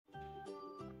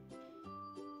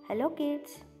Hello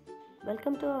kids,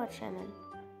 welcome to our channel.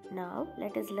 Now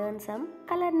let us learn some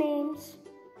color names.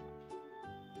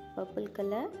 Purple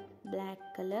color, black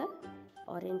color,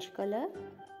 orange color,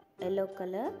 yellow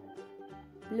color,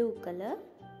 blue color,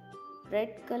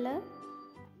 red color,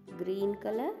 green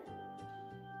color,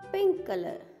 pink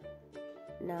color.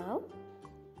 Now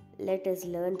let us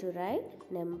learn to write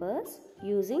numbers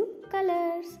using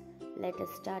colors. Let us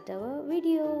start our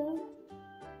video.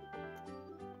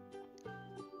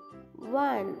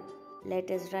 1.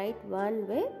 Let us write 1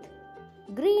 with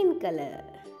green color.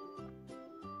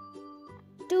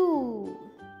 2.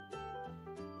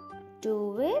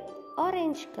 2 with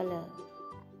orange color.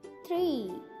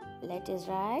 3. Let us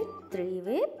write 3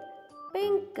 with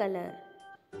pink color.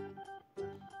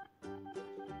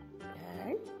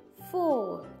 And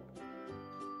 4.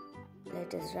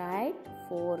 Let us write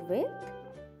 4 with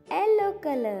yellow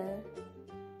color.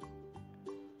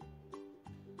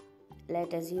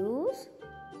 Let us use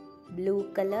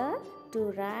blue color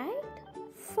to write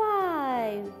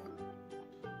 5.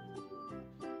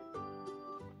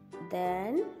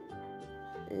 Then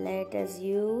let us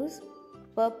use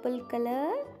purple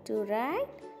color to write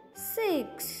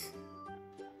 6.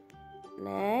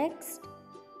 Next,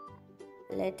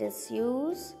 let us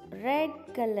use red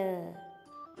color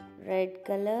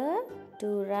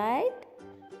to write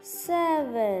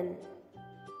 7.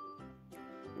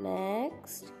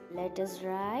 Next, let us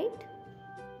write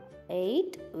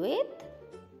 8 with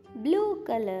blue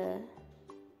color.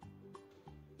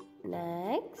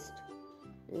 Next,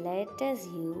 let us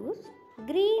use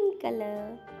green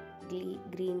color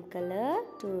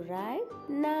to write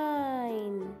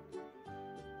 9.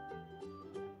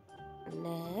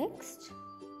 Next,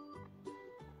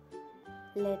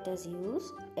 let us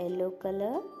use yellow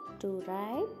color to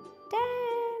write 10.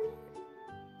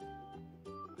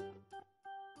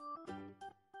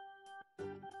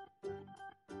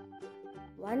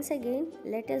 Once again,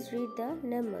 let us read the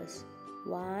numbers.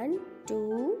 1,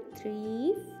 2,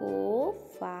 3, 4,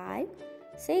 5,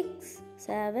 6,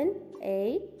 7,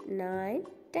 8, 9,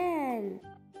 10.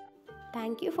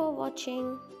 Thank you for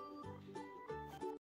watching.